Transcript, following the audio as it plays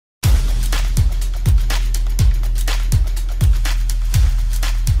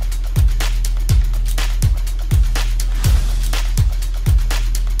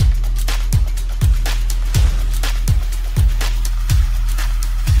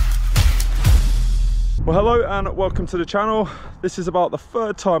Well, hello and welcome to the channel. This is about the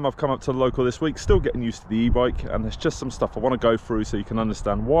third time I've come up to the local this week, still getting used to the e-bike, and there's just some stuff I want to go through so you can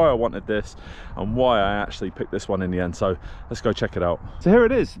understand why I wanted this and why I actually picked this one in the end. So let's go check it out. So here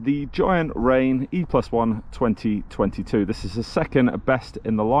it is, the Giant Reign E+1 2022. This is the second best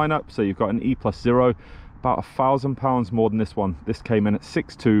in the lineup. So you've got an E+0, about £1,000 more than this one. This came in at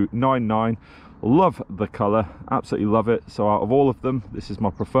 6299. Love the colour, absolutely love it. So out of all of them, this is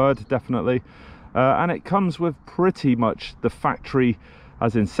my preferred, definitely. And it comes with pretty much the factory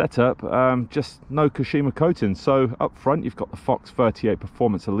as in setup, just no Kashima coating. So up front you've got the Fox 38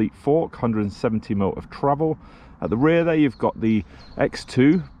 Performance Elite fork, 170mm of travel. At the rear there you've got the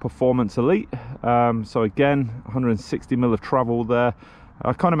X2 Performance Elite, so again 160mm of travel there.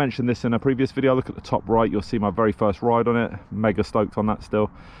 I kind of mentioned this in a previous video. Look at the top right, you'll see my very first ride on it. Mega stoked on that still.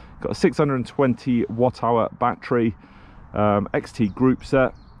 Got a 620 watt-hour battery, XT group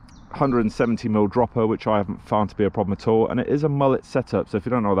set, 170mm dropper, which I haven't found to be a problem at all, and it is a mullet setup. So if you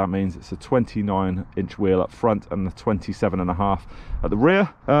don't know what that means, it's a 29-inch wheel up front and a 27.5 at the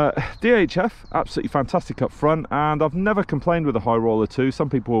rear. DHF, absolutely fantastic up front, and I've never complained with a High Roller 2. Some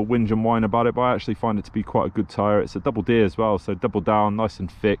people will whinge and whine about it, but I actually find it to be quite a good tyre. It's a double D as well, so double down, nice and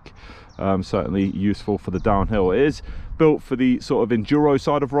thick. Certainly useful for the downhill. It is built for the sort of enduro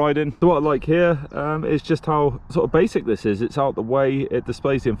side of riding. So what I like here is just how sort of basic this is. It's out the way, it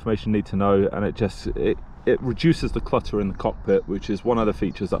displays the information you need to know, and it reduces the clutter in the cockpit, which is one of the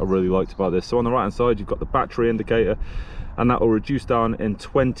features that I really liked about this. So on the right hand side you've got the battery indicator, and that will reduce down in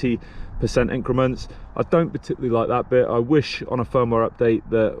 20% increments. I don't particularly like that bit. I wish on a firmware update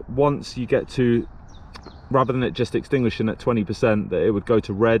that once you get to, rather than it just extinguishing at 20%, that it would go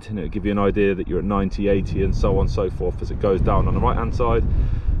to red and it would give you an idea that you're at 90, 80 and so on and so forth as it goes down on the right hand side.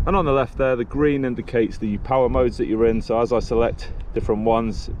 And on the left there, the green indicates the power modes that you're in. So as I select different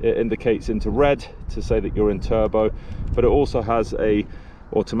ones, it indicates into red to say that you're in turbo, but it also has a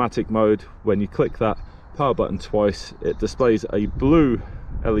automatic mode. When you click that power button twice, it displays a blue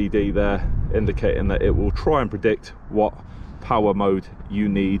LED there indicating that it will try and predict what power mode you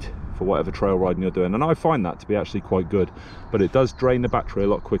need for whatever trail riding you're doing, and I find that to be actually quite good. But it does drain the battery a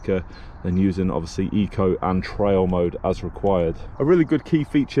lot quicker than using obviously eco and trail mode as required. A really good key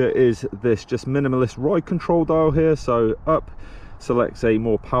feature is this just minimalist ride control dial here. So up selects a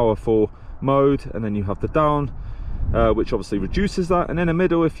more powerful mode, and then you have the down, which obviously reduces that, and in the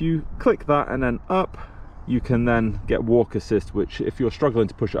middle if you click that and then up, you can then get walk assist, which if you're struggling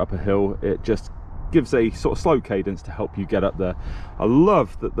to push it up a hill, it just gives a sort of slow cadence to help you get up there. I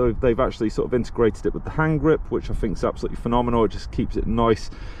love that they've actually sort of integrated it with the hand grip, which I think is absolutely phenomenal. It just keeps it nice,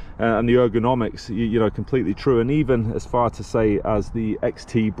 and the ergonomics, you know, completely true. And even as far to say as the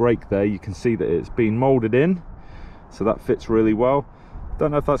XT brake there, you can see that it's been molded in, so that fits really well.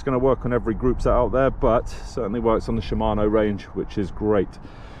 Don't know if that's going to work on every group set out there, but certainly works on the Shimano range, which is great.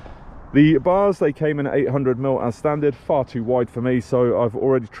 The bars, they came in at 800mm as standard, far too wide for me, so I've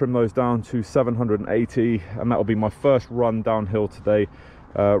already trimmed those down to 780, and that'll be my first run downhill today,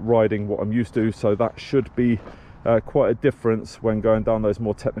 riding what I'm used to. So that should be quite a difference when going down those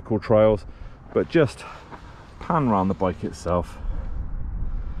more technical trails. But just pan around the bike itself.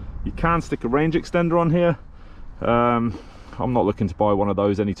 You can stick a range extender on here. I'm not looking to buy one of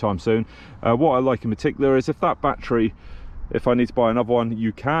those anytime soon. What I like in particular is if that battery, if I need to buy another one,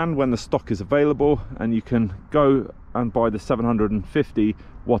 you can when the stock is available, and you can go and buy the 750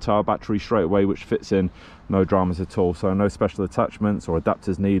 watt-hour battery straight away, which fits in, no dramas at all. So no special attachments or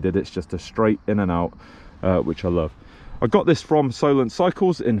adapters needed. It's just a straight in and out, which I love. I got this from Solent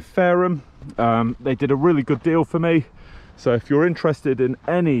Cycles in Fareham. They did a really good deal for me. So if you're interested in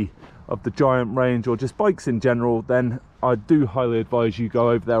any of the Giant range or just bikes in general, then I do highly advise you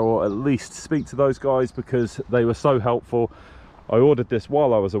go over there, or at least speak to those guys, because they were so helpful. I ordered this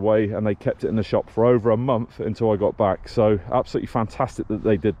while I was away and they kept it in the shop for over a month until I got back. So absolutely fantastic that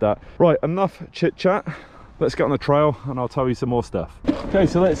they did that. Right, enough chit chat, let's get on the trail and I'll tell you some more stuff. Okay,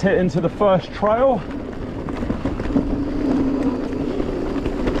 so let's hit into the first trail.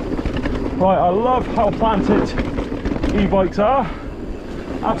 Right, I love how planted e-bikes are,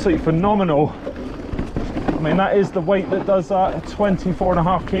 absolutely phenomenal. I mean, that is the weight that does that,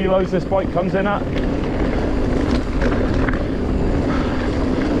 24.5 kilos this bike comes in at.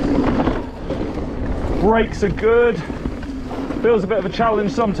 Brakes are good. Feels a bit of a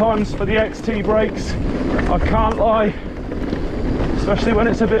challenge sometimes for the XT brakes, I can't lie, especially when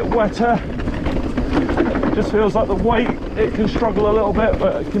it's a bit wetter. Just feels like the weight, it can struggle a little bit,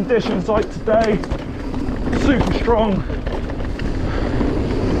 but conditions like today, super strong.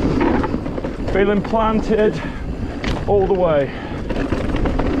 Feeling planted all the way.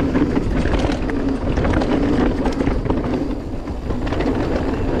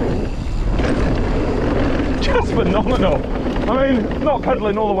 It's phenomenal. I mean, not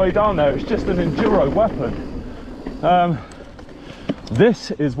pedaling all the way down there, it's just an enduro weapon.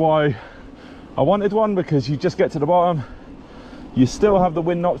 This is why I wanted one, because you just get to the bottom, you still have the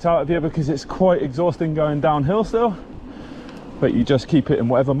wind knocked out of you because it's quite exhausting going downhill still, but you just keep it in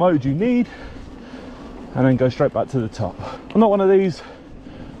whatever mode you need and then go straight back to the top. I'm not one of these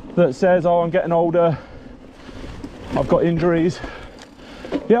that says, oh, I'm getting older, I've got injuries.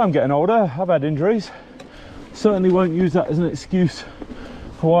 Yeah, I'm getting older, I've had injuries. Certainly won't use that as an excuse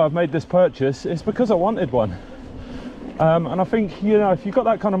for why I've made this purchase. It's because I wanted one. And I think, you know, if you've got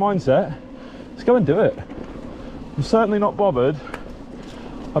that kind of mindset, just go and do it. I'm certainly not bothered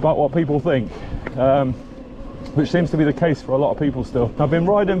about what people think, which seems to be the case for a lot of people still. I've been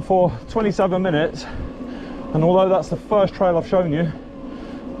riding for 27 minutes, and although that's the first trail I've shown you,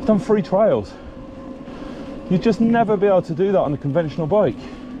 I've done 3 trails. You'd just never be able to do that on a conventional bike.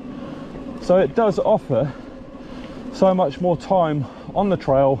 So it does offer so much more time on the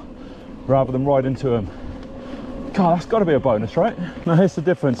trail rather than riding to them. God, that's got to be a bonus, right? Now here's the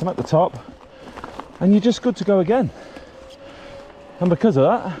difference. I'm at the top and you're just good to go again. And because of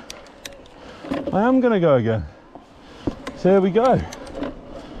that, I am going to go again. So here we go.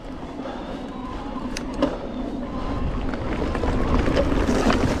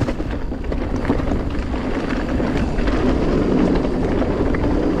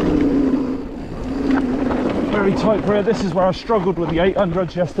 Very tight here. This is where I struggled with the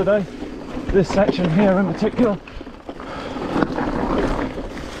 800s yesterday. This section here in particular.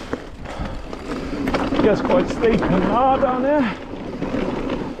 It gets quite steep and hard down there.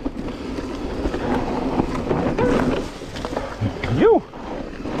 You!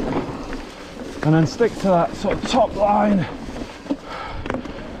 And then stick to that sort of top line.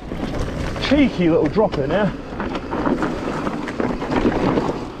 Cheeky little drop in here.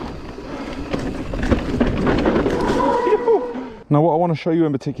 Now what I want to show you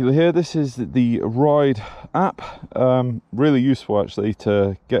in particular here, this is the Ride app. Really useful actually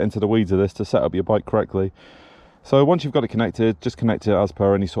to get into the weeds of this, to set up your bike correctly. So once you've got it connected, just connect it as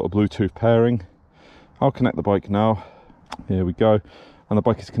per any sort of Bluetooth pairing. I'll connect the bike now. Here we go. And the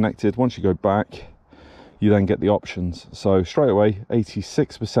bike is connected. Once you go back, you then get the options. So straight away,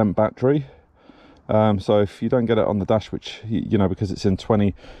 86% battery. So if you don't get it on the dash, which, you know, because it's in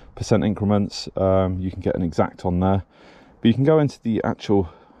 20% increments, you can get an exact on there. But you can go into the actual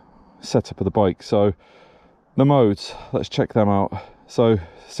setup of the bike. So the modes, let's check them out. So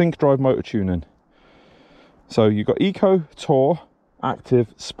sync drive motor tuning. So you've got Eco, Tour,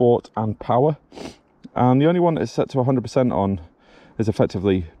 Active, Sport and Power. And the only one that is set to 100% on is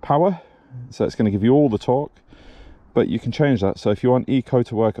effectively Power. So it's going to give you all the torque. But you can change that. So if you want Eco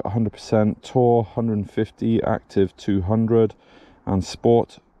to work at 100%, Tour 150, Active 200 and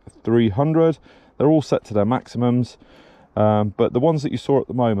Sport 300. They're all set to their maximums. But the ones that you saw at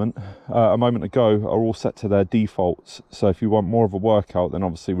the moment, a moment ago, are all set to their defaults. So if you want more of a workout, then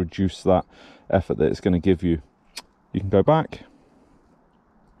obviously reduce that effort that it's going to give you. You can go back.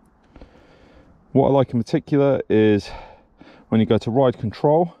 What I like in particular is when you go to ride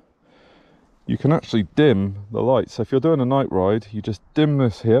control, you can actually dim the lights. So if you're doing a night ride, you just dim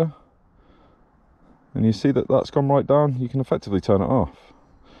this here, and you see that that's gone right down. You can effectively turn it off,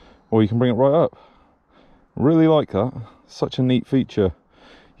 or you can bring it right up. Really like that. Such a neat feature.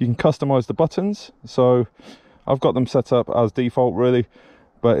 You can customize the buttons, so I've got them set up as default really,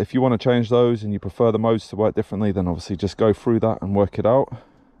 but if you want to change those and you prefer the modes to work differently, then obviously just go through that and work it out.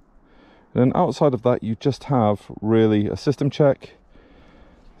 And then outside of that, you just have really a system check,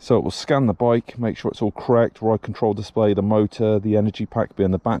 so it will scan the bike, make sure it's all correct, ride control display, the motor, the energy pack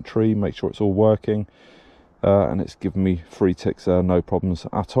being the battery, make sure it's all working, and it's given me 3 ticks there, no problems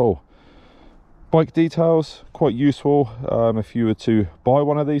at all. Bike details, quite useful. If you were to buy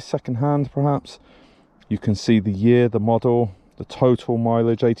one of these second-hand perhaps, you can see the year, the model, the total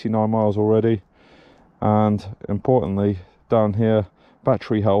mileage, 89 miles already, and importantly down here,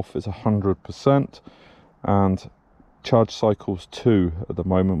 battery health is 100% and charge cycles 2 at the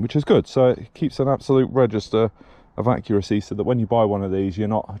moment, which is good. So it keeps an absolute register of accuracy, so that when you buy one of these, you're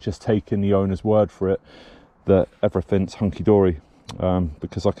not just taking the owner's word for it that everything's hunky-dory.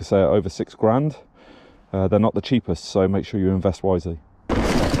 Because like I say, at over 6 grand, they're not the cheapest, so make sure you invest wisely.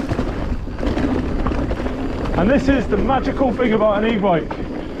 And this is the magical thing about an e-bike.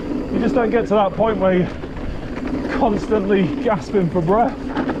 You just don't get to that point where you're constantly gasping for breath.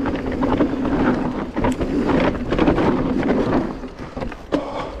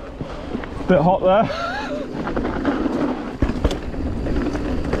 Bit hot there.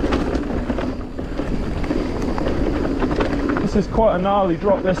 This is quite a gnarly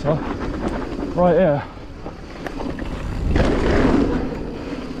drop, this one, right here.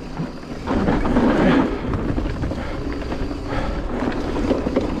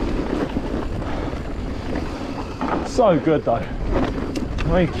 So good though.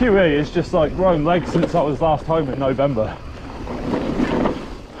 I mean, QE is just like grown legs since I was last home in November.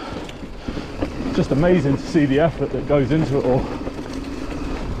 Just amazing to see the effort that goes into it all.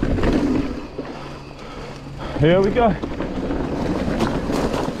 Here we go.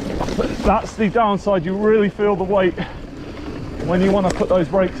 But that's the downside, you really feel the weight when you want to put those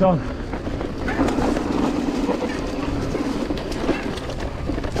brakes on.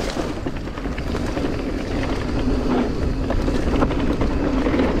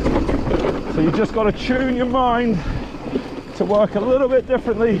 So you just got to tune your mind to work a little bit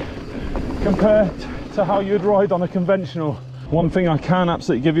differently compared to how you'd ride on a conventional. One thing I can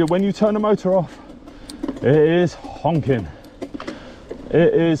absolutely give you, when you turn the motor off, it is honking.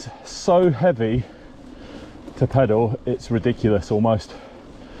 It is so heavy to pedal, it's ridiculous almost.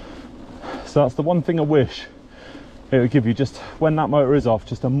 So that's the one thing I wish it would give you, just when that motor is off,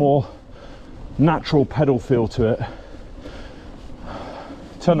 just a more natural pedal feel to it.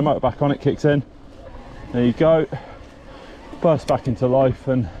 Turn the motor back on, it kicks in, there you go, burst back into life,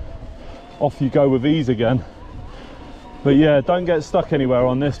 and off you go with ease again. But yeah, don't get stuck anywhere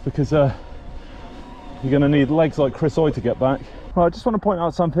on this, because you're going to need legs like Chris Hoy to get back. Right, I just want to point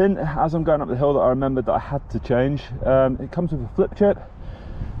out something as I'm going up the hill that I remembered that I had to change. It comes with a flip chip.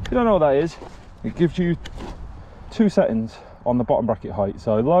 If you don't know what that is, it gives you 2 settings on the bottom bracket height,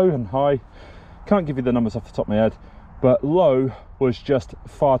 so low and high. Can't give you the numbers off the top of my head, but low was just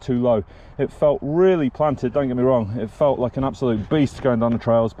far too low. It felt really planted, don't get me wrong, it felt like an absolute beast going down the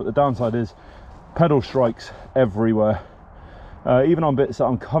trails, but the downside is pedal strikes everywhere. Even on bits that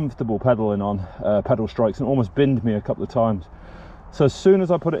I'm comfortable pedaling on, pedal strikes, and almost binned me a couple of times. So as soon as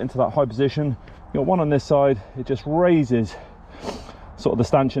I put it into that high position, you got one on this side, it just raises sort of the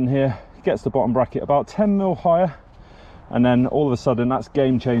stanchion here, gets the bottom bracket about 10 mil higher, and then all of a sudden that's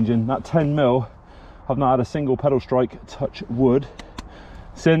game changing. That 10 mil, I've not had a single pedal strike, touch wood,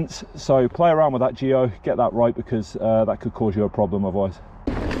 since. So play around with that geo, get that right, because that could cause you a problem otherwise.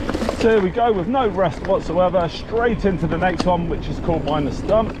 So here we go, with no rest whatsoever, straight into the next one, which is called Minor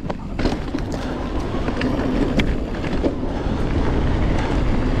Stump.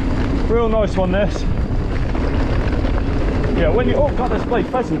 Real nice one this. Yeah, when you, oh god, there's blade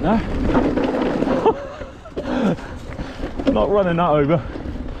pheasant there. Not running that over.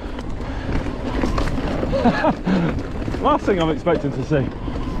 Last thing I'm expecting to see.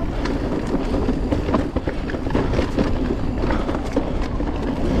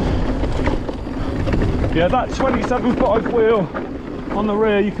 Yeah, that 27.5 wheel on the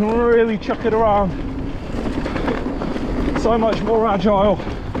rear, you can really chuck it around. So much more agile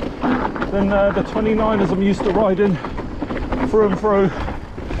than the 29ers I'm used to riding through and through.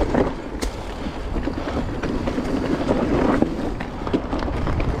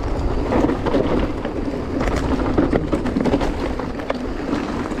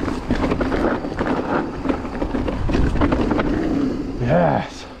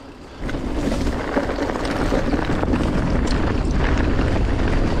 Yes.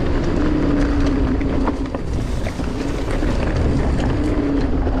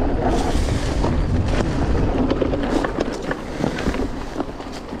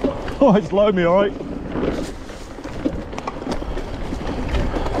 Oh, it's low me, all right.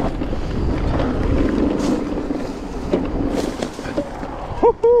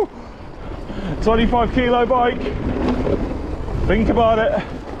 Woohoo! 25 kilo bike. Think about it.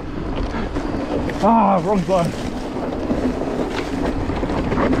 Ah, wrong blow.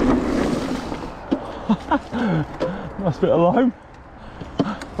 Nice bit of loam.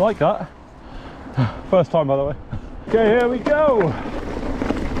 Like that. First time, by the way. Okay, here we go.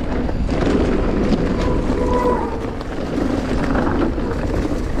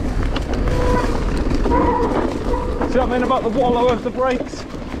 See what I mean about the wallow of the brakes?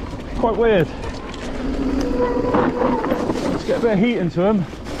 Quite weird. Let's get a bit of heat into them.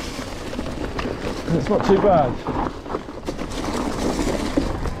 It's not too bad.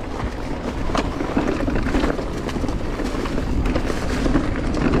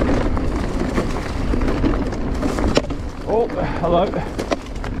 Oh, hello.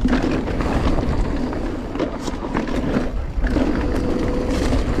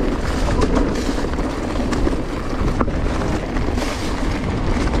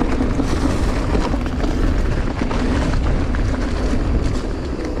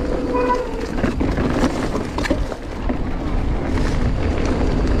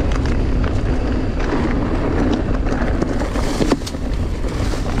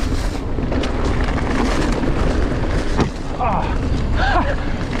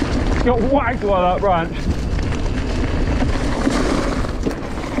 Got whacked by that branch.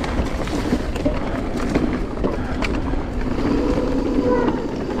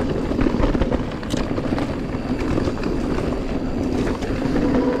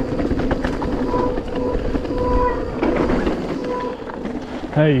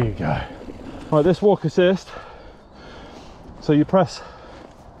 There you go. Right, this walk assist, so you press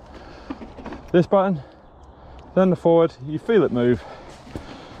this button, then the forward, you feel it move,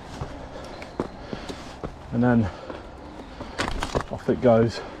 and then off it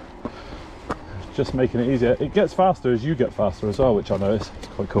goes, just making it easier. It gets faster as you get faster as well, which I notice. It's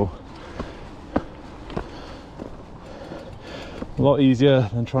quite cool. A lot easier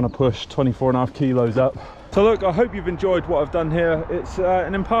than trying to push 24.5 kilos up. So look, I hope you've enjoyed what I've done here. It's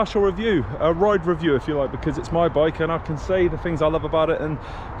an impartial review, a ride review if you like, because it's my bike and I can say the things I love about it and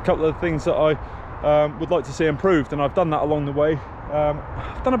a couple of the things that I would like to see improved, and I've done that along the way.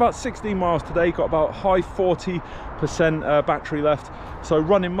 I've done about 16 miles today, got about high 40% battery left, so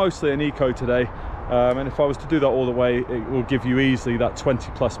running mostly an eco today. And if I was to do that all the way, it will give you easily that 20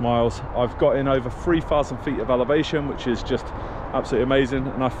 plus miles. I've got in over 3,000 feet of elevation, which is just absolutely amazing,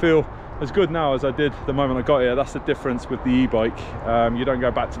 and I feel as good now as I did the moment I got here. That's the difference with the e-bike. You don't go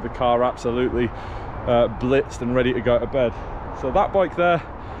back to the car absolutely blitzed and ready to go to bed. So that bike there,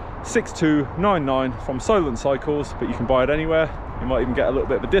 6299 from Solent Cycles, but you can buy it anywhere. You might even get a little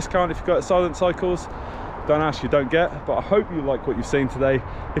bit of a discount if you go to Solent Cycles. Don't ask, you don't get. But I hope you like what you've seen today.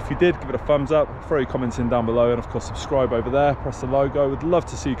 If you did, give it a thumbs up, throw your comments in down below, and of course subscribe over there, press the logo. Would love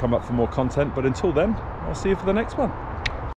to see you come up for more content, but until then, I'll see you for the next one.